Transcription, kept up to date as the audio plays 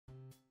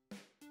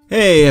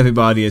Hey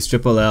everybody, it's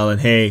Tripl-L,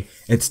 and hey,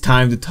 it's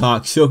time to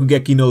talk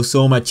Shokugeki no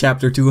Soma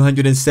chapter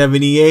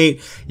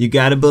 278. You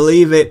gotta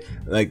believe it,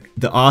 like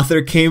the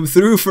author came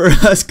through for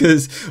us,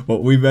 cause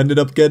what we've ended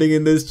up getting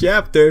in this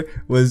chapter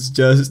was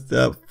just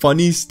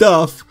funny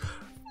stuff.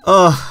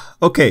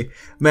 Okay,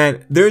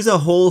 man, there's a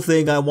whole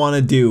thing I want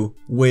to do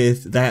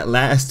with that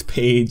last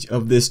page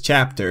of this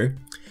chapter.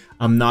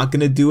 I'm not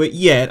gonna do it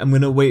yet. I'm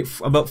gonna wait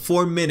for about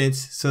 4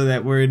 minutes so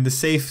that we're in the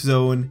safe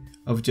zone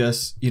of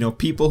just, you know,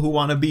 people who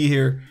want to be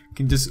here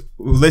can just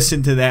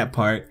listen to that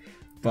part.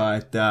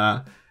 But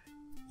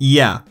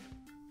yeah,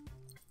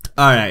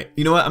 alright,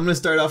 you know what, I'm gonna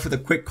start off with a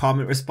quick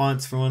comment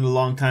response from one of the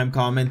longtime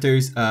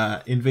commenters,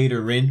 Invader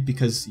Rin,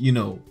 because you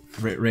know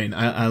Rin,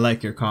 I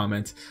like your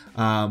comments,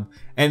 and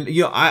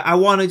you know, I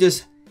want to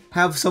just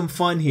have some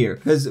fun here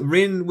because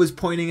Rin was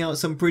pointing out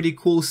some pretty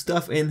cool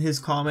stuff in his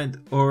comment,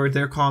 or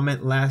their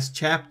comment last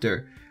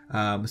chapter.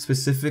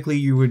 Specifically,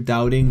 you were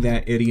doubting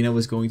that Irina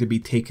was going to be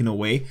taken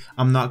away.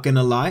 I'm not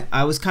gonna lie,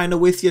 I was kind of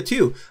with you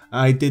too.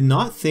 I did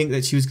not think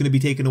that she was going to be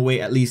taken away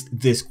at least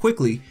this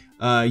quickly.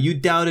 You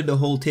doubted the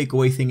whole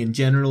takeaway thing in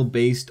general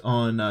based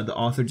on the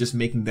author just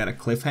making that a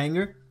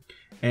cliffhanger,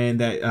 and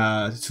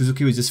that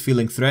Suzuki was just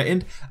feeling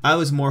threatened. I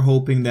was more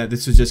hoping that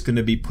this was just going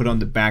to be put on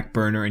the back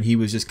burner and he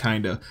was just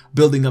kind of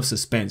building up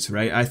suspense,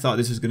 right? I thought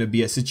this was going to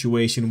be a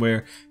situation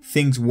where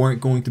things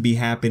weren't going to be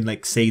happening,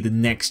 like say the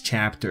next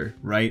chapter,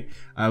 right?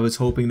 I was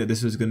hoping that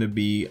this was going to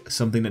be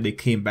something that they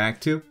came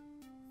back to,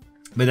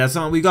 but that's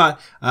not what we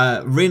got.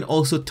 Rin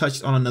also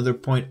touched on another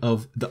point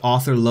of the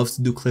author loves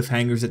to do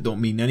cliffhangers that don't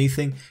mean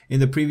anything.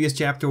 In the previous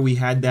chapter, we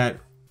had that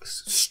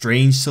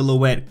strange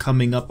silhouette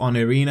coming up on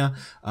Irina.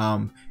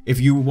 If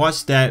you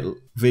watched that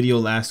video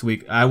last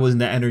week, I wasn't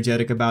that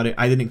energetic about it.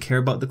 I didn't care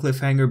about the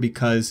cliffhanger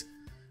because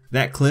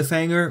that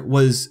cliffhanger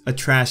was a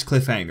trash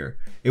cliffhanger.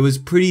 It was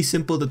pretty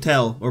simple to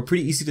tell, or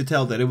pretty easy to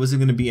tell, that it wasn't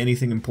going to be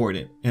anything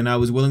important, and I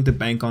was willing to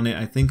bank on it.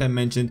 I think I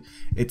mentioned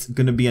it's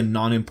going to be a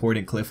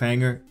non-important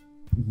cliffhanger.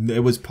 It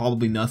was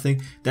probably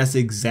nothing. That's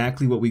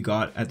exactly what we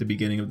got at the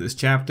beginning of this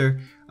chapter.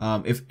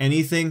 If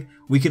anything,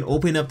 we can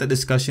open up the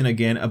discussion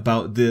again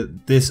about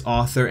this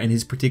author and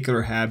his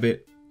particular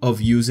habit of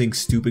using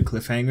stupid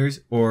cliffhangers,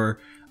 or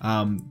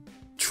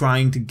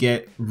trying to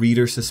get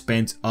reader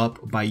suspense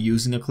up by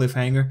using a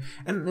cliffhanger.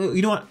 And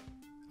you know what?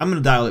 I'm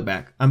going to dial it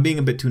back. I'm being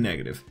a bit too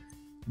negative.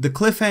 The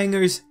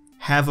cliffhangers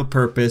have a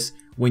purpose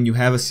when you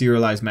have a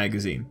serialized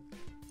magazine,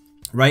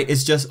 right?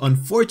 It's just,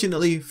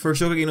 unfortunately for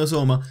Shokugeki no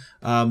Soma,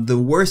 the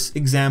worst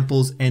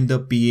examples end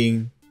up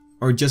being,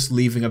 or just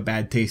leaving a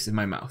bad taste in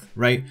my mouth,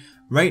 right?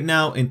 Right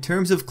now, in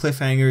terms of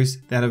cliffhangers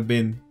that have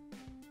been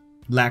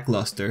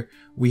lackluster,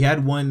 we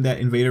had one that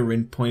Invader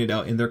Rin pointed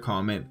out in their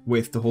comment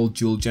with the whole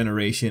Jewel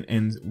generation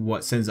and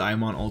what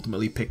Senzaimon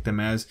ultimately picked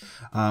them as.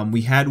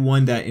 We had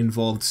one that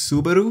involved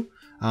Subaru,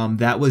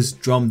 that was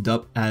drummed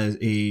up as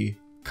a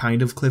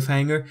kind of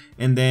cliffhanger,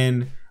 and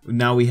then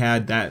now we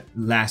had that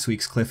last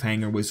week's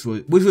cliffhanger, which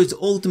was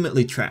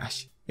ultimately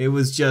trash. It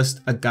was just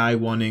a guy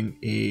wanting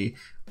a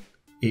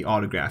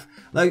autograph.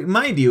 Like,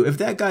 mind you, if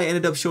that guy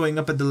ended up showing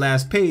up at the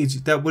last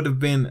page, that would have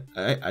been,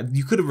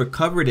 you could have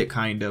recovered it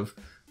kind of,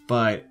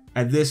 but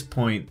at this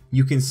point,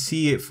 you can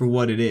see it for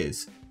what it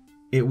is.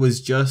 It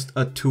was just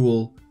a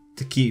tool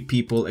to keep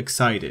people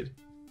excited,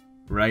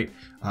 right?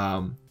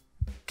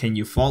 Can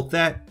you fault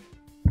that?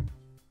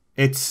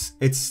 It's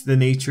the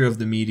nature of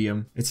the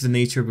medium. It's the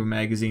nature of a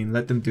magazine.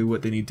 Let them do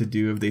what they need to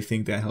do if they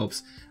think that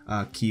helps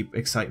keep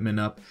excitement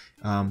up.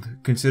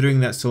 Considering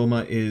that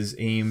Soma is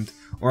aimed,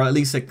 or at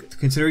least like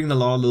considering a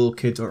lot of little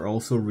kids are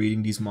also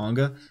reading these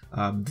manga,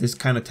 this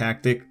kind of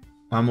tactic,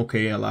 I'm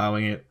okay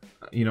allowing it.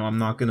 You know, I'm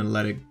not gonna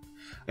let it.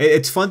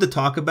 It's fun to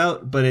talk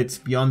about, but it's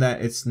beyond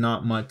that. It's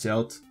not much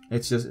else.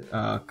 It's just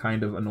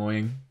kind of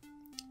annoying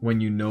when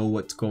you know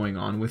what's going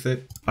on with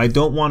it. I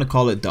don't want to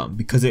call it dumb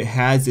because it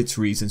has its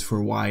reasons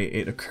for why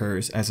it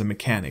occurs as a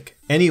mechanic.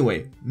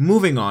 Anyway,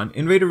 moving on,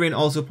 Invader Rin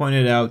also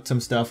pointed out some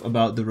stuff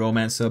about the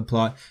romance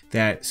subplot,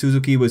 that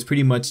Suzuki was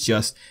pretty much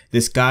just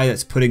this guy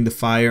that's putting the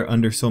fire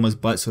under Soma's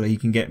butt so that he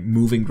can get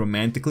moving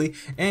romantically.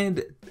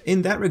 And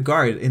in that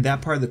regard, in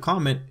that part of the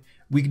comment,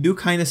 we do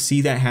kind of see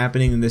that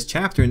happening in this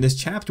chapter. In this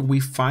chapter, we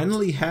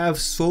finally have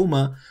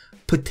Soma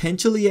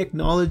potentially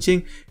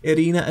acknowledging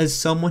Irina as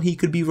someone he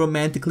could be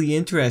romantically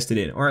interested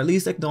in, or at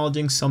least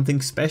acknowledging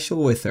something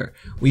special with her.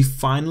 We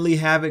finally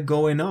have it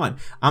going on.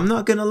 I'm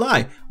not gonna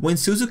lie, when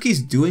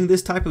Suzuki's doing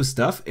this type of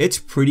stuff, it's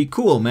pretty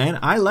cool, man.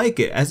 I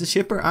like it. As a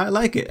shipper, I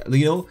like it.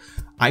 You know,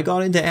 I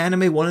got into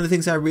anime. One of the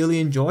things I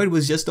really enjoyed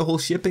was just the whole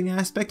shipping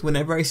aspect.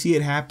 Whenever I see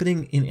it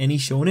happening in any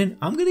shonen,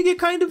 I'm gonna get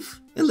kind of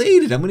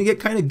elated. I'm gonna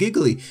get kind of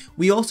giggly.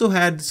 We also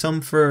had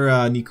some for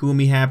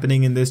Nikumi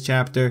happening in this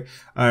chapter.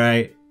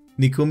 Alright,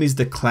 Nikumi's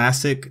the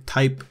classic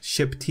type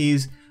ship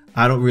tease.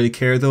 I don't really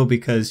care though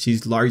because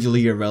she's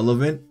largely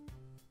irrelevant,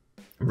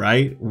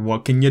 right?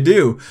 What can you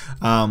do?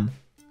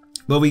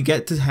 But we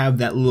get to have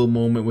that little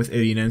moment with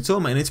Irina and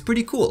Soma, and it's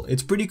pretty cool.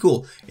 It's pretty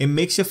cool. It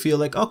makes you feel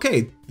like,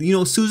 okay, you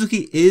know,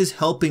 Suzuki is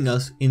helping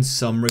us in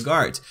some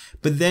regards.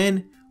 But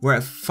then we're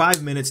at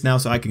 5 minutes now,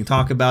 so I can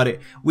talk about it.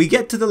 We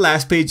get to the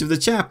last page of the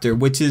chapter,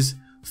 which is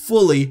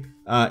fully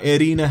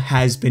Irina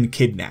has been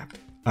kidnapped.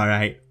 All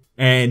right,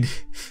 and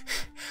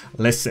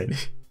listen,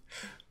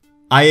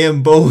 I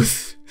am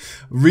both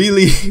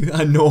really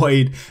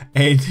annoyed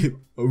and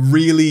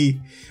really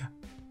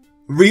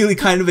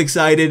kind of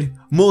excited,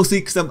 mostly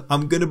because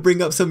I'm gonna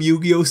bring up some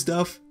Yu-Gi-Oh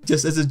stuff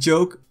just as a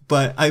joke,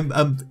 but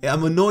I'm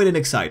annoyed and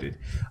excited.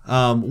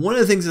 One of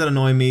the things that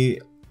annoy me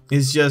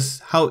is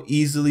just how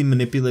easily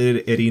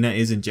manipulated Irina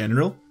is in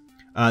general.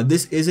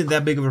 This isn't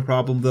that big of a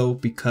problem though,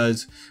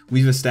 because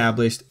we've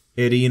established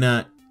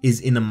Irina is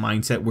in a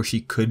mindset where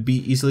she could be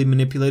easily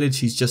manipulated.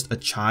 She's just a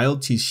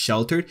child, she's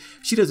sheltered,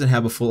 she doesn't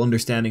have a full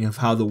understanding of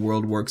how the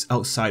world works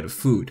outside of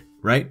food,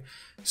 right?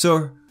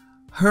 So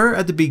her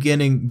at the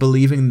beginning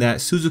believing that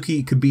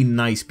Suzuki could be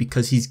nice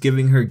because he's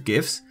giving her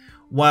gifts,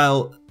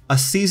 while a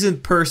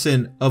seasoned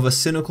person of a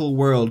cynical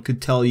world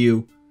could tell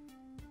you,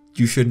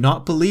 you should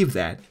not believe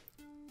that.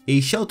 A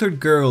sheltered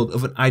girl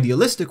of an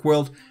idealistic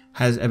world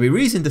has every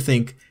reason to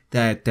think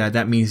that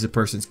that means the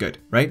person's good,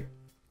 right?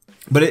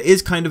 But it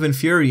is kind of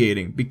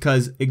infuriating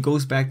because it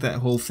goes back to that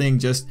whole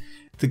thing,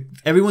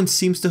 everyone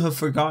seems to have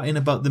forgotten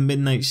about the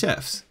Midnight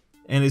Chefs.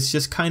 And it's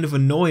just kind of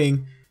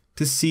annoying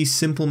to see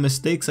simple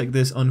mistakes like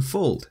this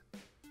unfold.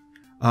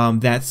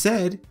 That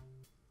said,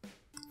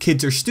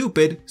 kids are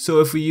stupid,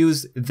 so if we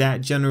use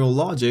that general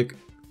logic,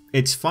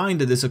 it's fine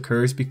that this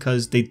occurs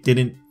because they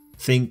didn't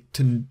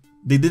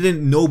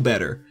know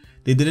better.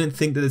 They didn't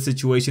think that the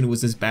situation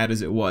was as bad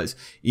as it was.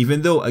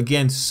 Even though,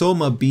 again,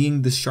 Soma,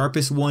 being the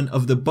sharpest one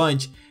of the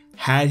bunch,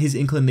 had his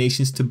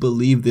inclinations to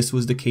believe this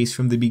was the case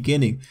from the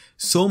beginning.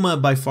 Soma,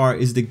 by far,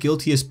 is the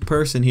guiltiest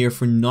person here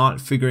for not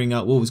figuring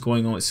out what was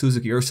going on with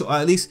Suzuki. Or so,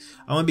 at least,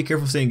 I want to be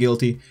careful saying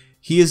guilty.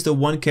 He is the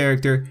one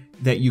character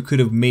that you could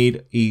have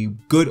made a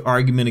good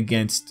argument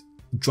against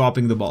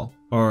dropping the ball.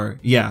 Or,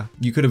 yeah,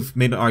 you could have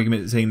made an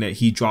argument saying that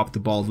he dropped the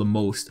ball the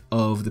most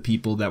of the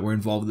people that were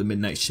involved in the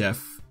Midnight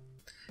Chef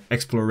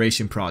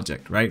exploration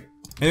project, right?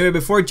 Anyway,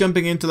 before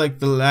jumping into like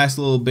the last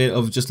little bit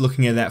of just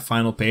looking at that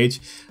final page,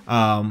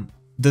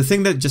 the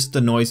thing that just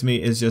annoys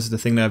me is just the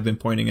thing that I've been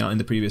pointing out in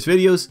the previous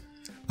videos.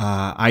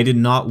 I did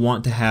not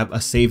want to have a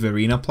save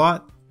Irina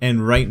plot,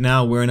 and right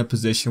now we're in a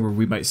position where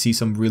we might see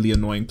some really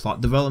annoying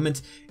plot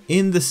developments,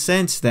 in the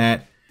sense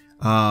that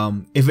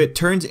if it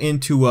turns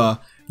into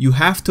a you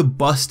have to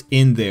bust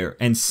in there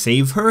and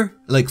save her,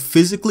 like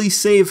physically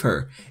save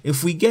her.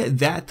 If we get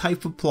that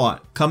type of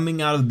plot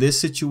coming out of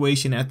this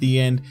situation at the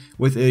end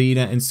with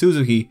Irina and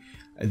Suzuki,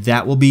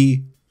 that will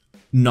be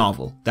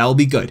novel. That will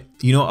be good.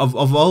 You know,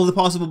 of all the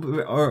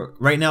possible, or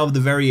right now of the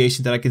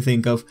variations that I can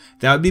think of,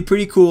 that would be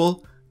pretty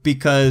cool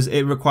because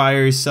it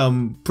requires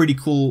some pretty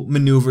cool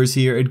maneuvers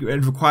here.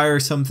 It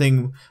requires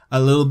something a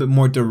little bit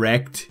more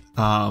direct.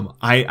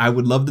 I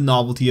would love the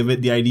novelty of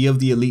it. The idea of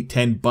the Elite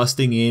 10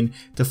 busting in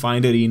to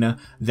find Irina,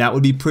 that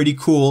would be pretty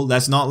cool.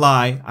 That's not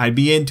lie. I'd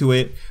be into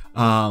it.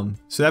 So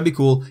that'd be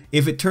cool.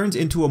 If it turns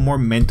into a more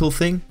mental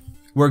thing,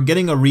 we're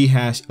getting a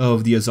rehash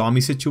of the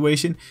Azami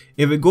situation.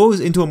 If it goes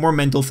into a more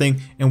mental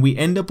thing and we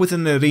end up with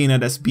an Irina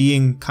that's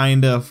being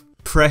kind of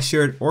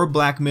pressured or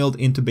blackmailed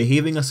into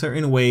behaving a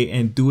certain way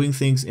and doing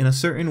things in a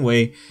certain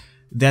way,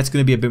 that's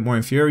going to be a bit more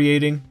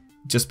infuriating,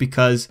 just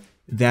because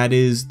that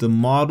is the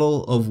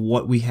model of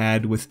what we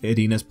had with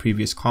Irina's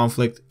previous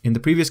conflict. In the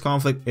previous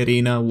conflict,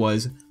 Irina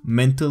was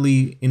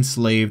mentally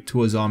enslaved to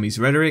Azami's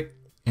rhetoric,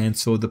 and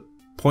so the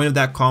point of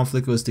that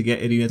conflict was to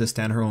get Irina to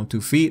stand her own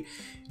 2 feet.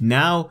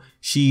 Now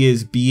she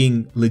is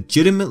being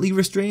legitimately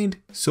restrained,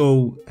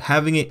 so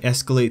having it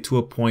escalate to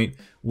a point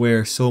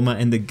where Soma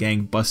and the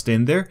gang bust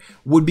in there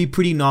would be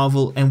pretty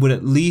novel, and would,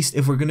 at least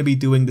if we're going to be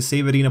doing the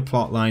Save Irina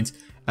plot lines,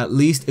 at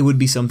least it would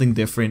be something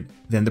different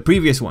than the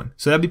previous one.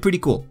 So that'd be pretty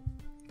cool,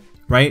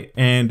 right?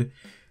 And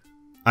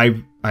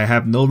I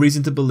have no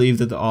reason to believe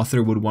that the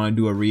author would want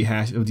to do a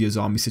rehash of the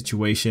Azami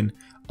situation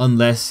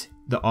unless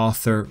the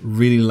author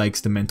really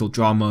likes the mental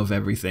drama of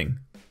everything.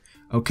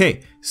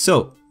 Okay,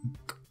 so,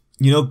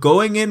 you know,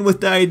 going in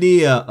with the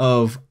idea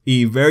of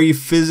a very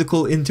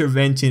physical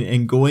intervention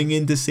and going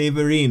in to save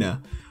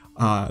Irina,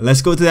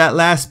 let's go to that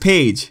last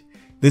page.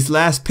 This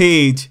last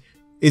page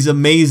is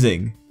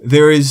amazing.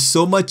 There is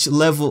so much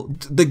level,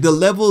 the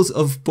levels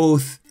of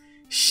both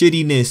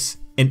shittiness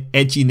and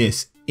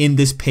edginess in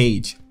this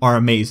page are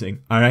amazing.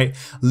 All right,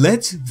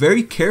 let's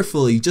very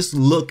carefully just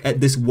look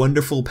at this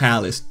wonderful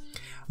palace.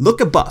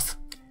 Look above.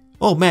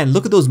 Oh man,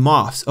 look at those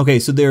moths. Okay,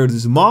 so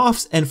there's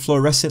moths and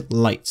fluorescent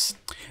lights.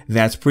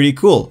 That's pretty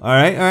cool. All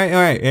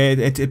right.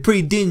 It's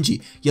pretty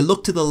dingy. You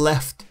look to the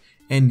left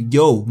and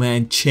yo,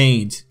 man,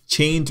 chains.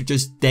 Chains are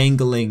just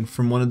dangling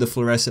from one of the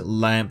fluorescent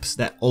lamps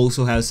that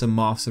also has some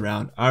moths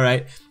around. All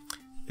right,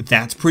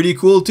 that's pretty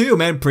cool too,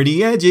 man.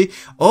 Pretty edgy.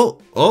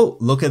 Oh,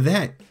 look at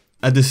that.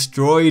 A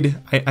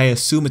destroyed, I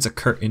assume it's a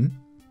curtain.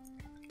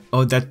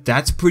 Oh,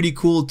 that's pretty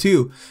cool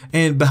too.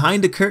 And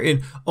behind the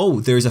curtain,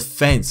 oh, there's a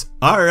fence.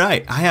 All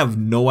right, I have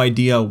no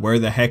idea where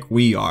the heck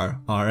we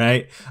are. All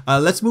right,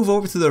 let's move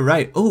over to the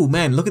right. Oh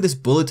man, look at this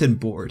bulletin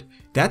board.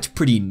 That's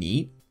pretty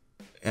neat.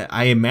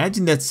 I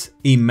imagine that's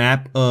a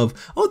map of,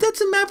 oh,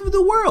 that's a map of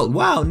the world.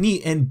 Wow,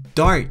 neat. And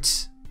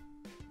darts.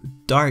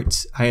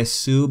 Darts. I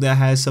assume that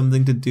has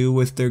something to do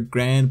with their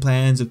grand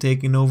plans of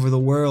taking over the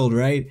world,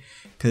 right?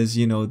 Because,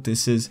 you know,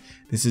 this is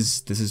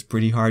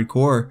pretty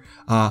hardcore.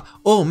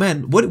 Oh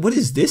man, what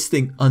is this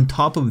thing on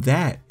top of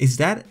that? Is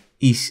that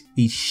a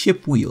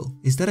ship wheel?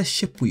 Is that a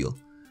ship wheel?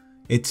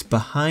 It's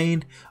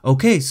behind.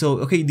 Okay,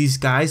 so these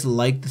guys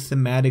like the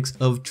thematics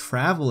of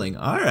traveling.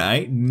 All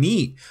right,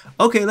 neat.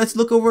 Okay, let's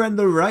look over on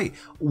the right.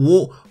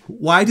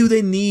 Why do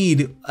they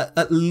need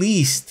at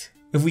least,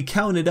 if we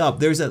count it up,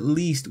 there's at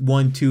least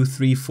 1, 2,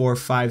 3, 4,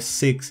 5,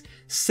 6,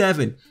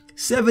 7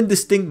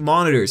 distinct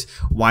monitors.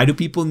 Why do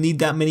people need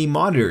that many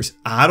monitors?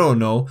 I don't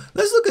know.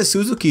 Let's look at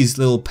Suzuki's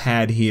little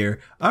pad here.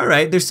 All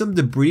right, there's some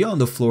debris on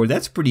the floor.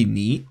 That's pretty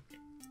neat.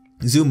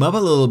 Zoom up a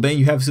little bit,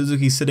 you have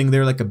Suzuki sitting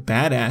there like a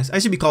badass. I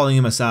should be calling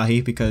him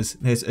Asahi because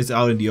it's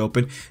out in the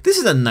open. This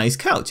is a nice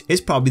couch. It's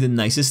probably the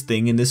nicest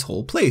thing in this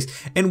whole place.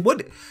 And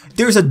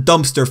there's a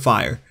dumpster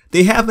fire.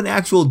 They have an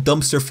actual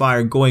dumpster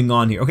fire going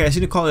on here. Okay, I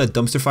shouldn't call it a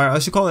dumpster fire. I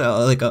should call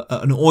it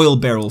an oil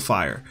barrel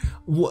fire.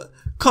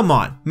 Come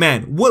on,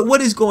 man.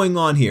 What is going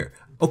on here?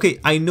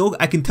 Okay, I know,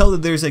 I can tell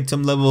that there's like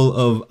some level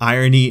of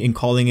irony in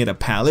calling it a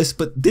palace,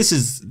 but this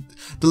is,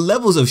 the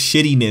levels of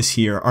shittiness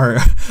here are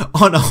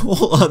on a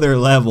whole other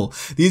level.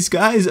 These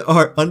guys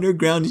are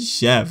underground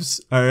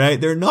chefs,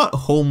 alright? They're not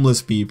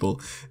homeless people.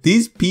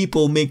 These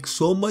people make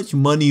so much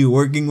money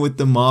working with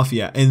the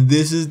mafia, and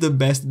this is the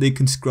best they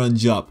can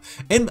scrunch up.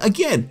 And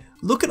again,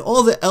 look at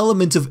all the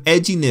elements of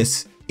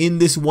edginess in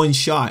this one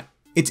shot.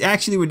 It's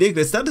actually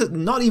ridiculous. That's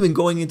not even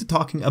going into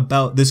talking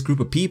about this group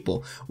of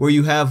people, where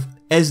you have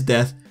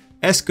Esdeath,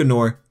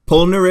 Escanor,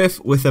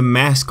 Polnareff with a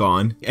mask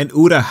on, and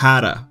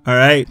Urahara,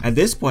 alright? At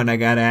this point, I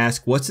gotta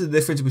ask, what's the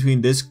difference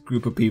between this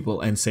group of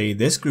people and, say,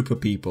 this group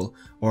of people?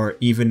 Or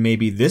even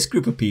maybe this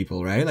group of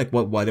people, right? Like,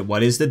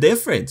 what is the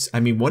difference? I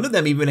mean, one of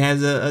them even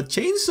has a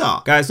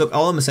chainsaw. Guys, look,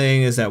 all I'm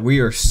saying is that we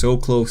are so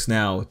close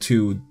now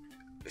to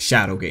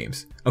shadow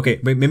games.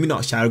 Okay, maybe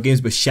not shadow games,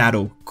 but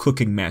shadow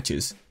cooking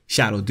matches.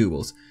 Shadow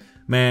duels.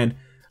 Man,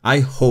 I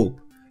hope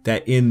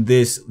that in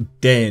this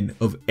den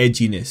of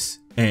edginess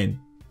and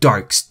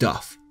dark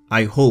stuff,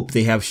 I hope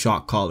they have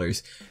shock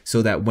collars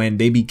so that when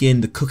they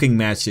begin the cooking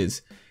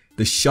matches,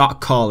 the shock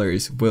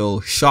collars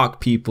will shock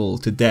people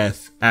to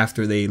death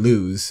after they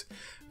lose,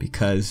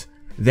 because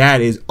that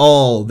is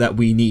all that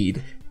we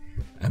need.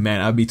 And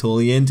man, I'd be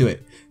totally into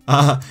it.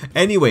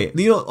 Anyway,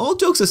 you know, all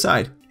jokes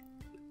aside,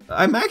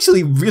 I'm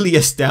actually really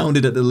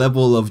astounded at the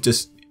level of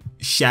just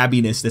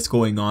shabbiness that's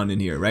going on in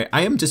here, right?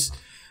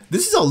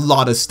 This is a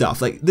lot of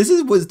stuff. Like this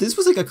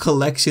was like a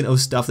collection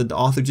of stuff that the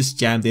author just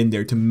jammed in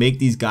there to make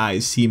these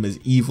guys seem as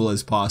evil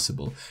as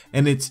possible.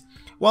 And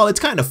while it's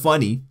kind of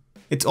funny,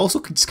 it's also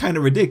kind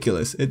of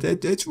ridiculous.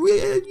 It's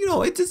really, you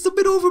know, it's a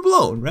bit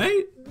overblown,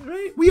 right?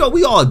 Right? We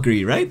all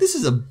agree, right? This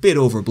is a bit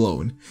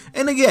overblown.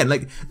 And again,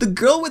 like the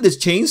girl with this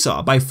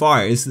chainsaw by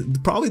far is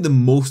probably the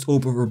most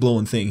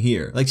overblown thing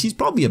here. Like she's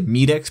probably a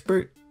meat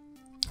expert,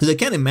 because I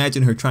can't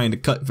imagine her trying to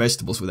cut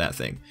vegetables with that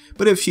thing.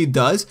 But if she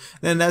does,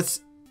 then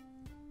that's,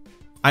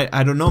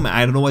 I don't know, man.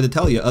 I don't know what to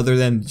tell you other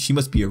than she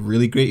must be a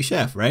really great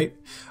chef, right?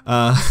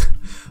 But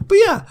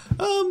yeah,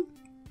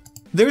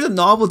 there's a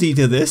novelty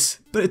to this,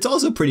 but it's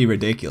also pretty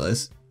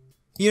ridiculous.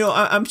 You know,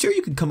 I'm sure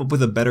you could come up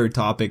with a better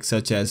topic,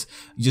 such as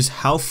just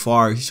how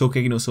far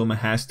Shokugeki no Soma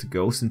has to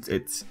go, since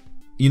it's,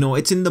 you know,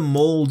 it's in the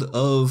mold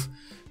of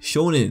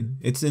shonen.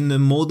 It's in the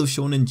mold of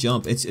Shonen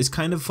Jump. It's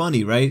kind of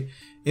funny, right?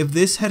 If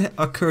this had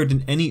occurred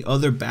in any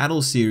other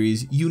battle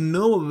series, you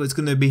know what's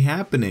going to be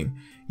happening.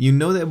 You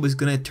know that it was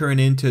going to turn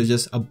into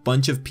just a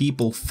bunch of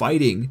people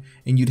fighting,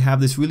 and you'd have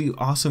this really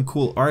awesome,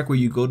 cool arc where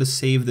you go to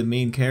save the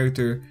main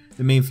character,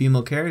 the main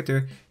female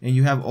character, and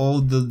you have all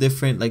the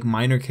different like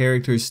minor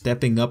characters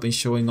stepping up and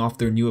showing off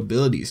their new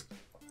abilities.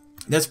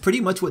 That's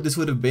pretty much what this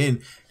would have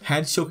been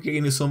had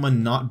Shokugeki no Soma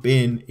not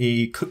been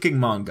a cooking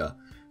manga.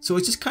 So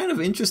it's just kind of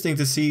interesting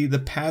to see the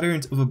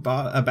patterns of a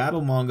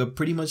battle manga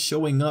pretty much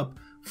showing up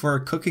for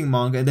a cooking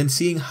manga, and then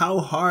seeing how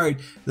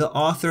hard the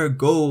author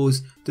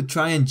goes to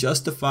try and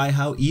justify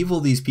how evil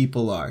these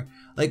people are.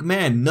 Like,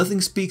 man,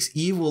 nothing speaks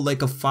evil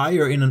like a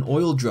fire in an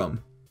oil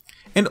drum.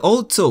 And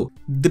also,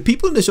 the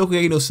people in the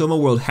Shokugeki no Soma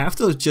world have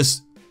to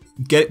just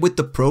get with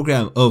the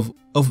program of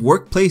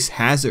workplace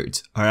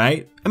hazards,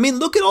 alright? I mean,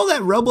 look at all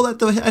that rubble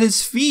at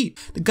his feet.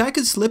 The guy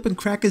could slip and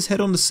crack his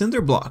head on the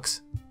cinder blocks.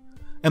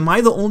 Am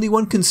I the only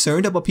one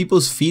concerned about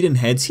people's feet and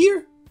heads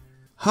here?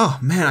 Oh,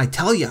 man, I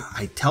tell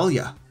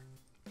ya.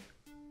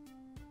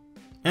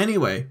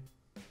 Anyway,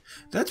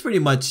 that's pretty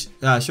much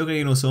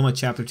Shokugeki no Soma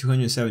chapter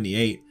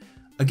 278.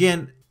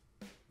 Again,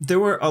 there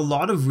were a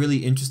lot of really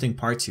interesting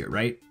parts here,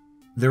 right?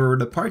 There were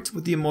the parts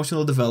with the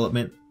emotional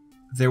development,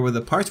 there were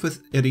the parts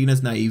with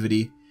Irina's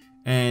naivety,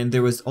 and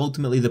there was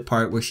ultimately the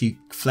part where she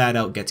flat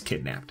out gets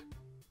kidnapped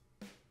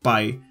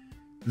by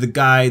the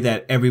guy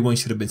that everyone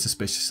should have been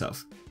suspicious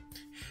of.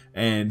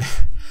 And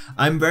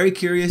I'm very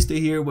curious to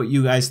hear what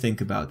you guys think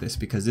about this,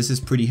 because this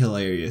is pretty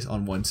hilarious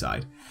on one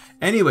side.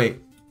 Anyway,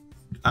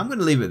 I'm going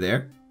to leave it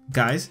there.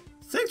 Guys,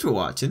 thanks for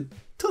watching.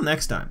 Till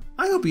next time,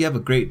 I hope you have a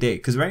great day,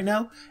 because right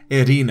now,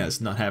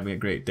 Irina's not having a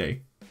great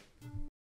day.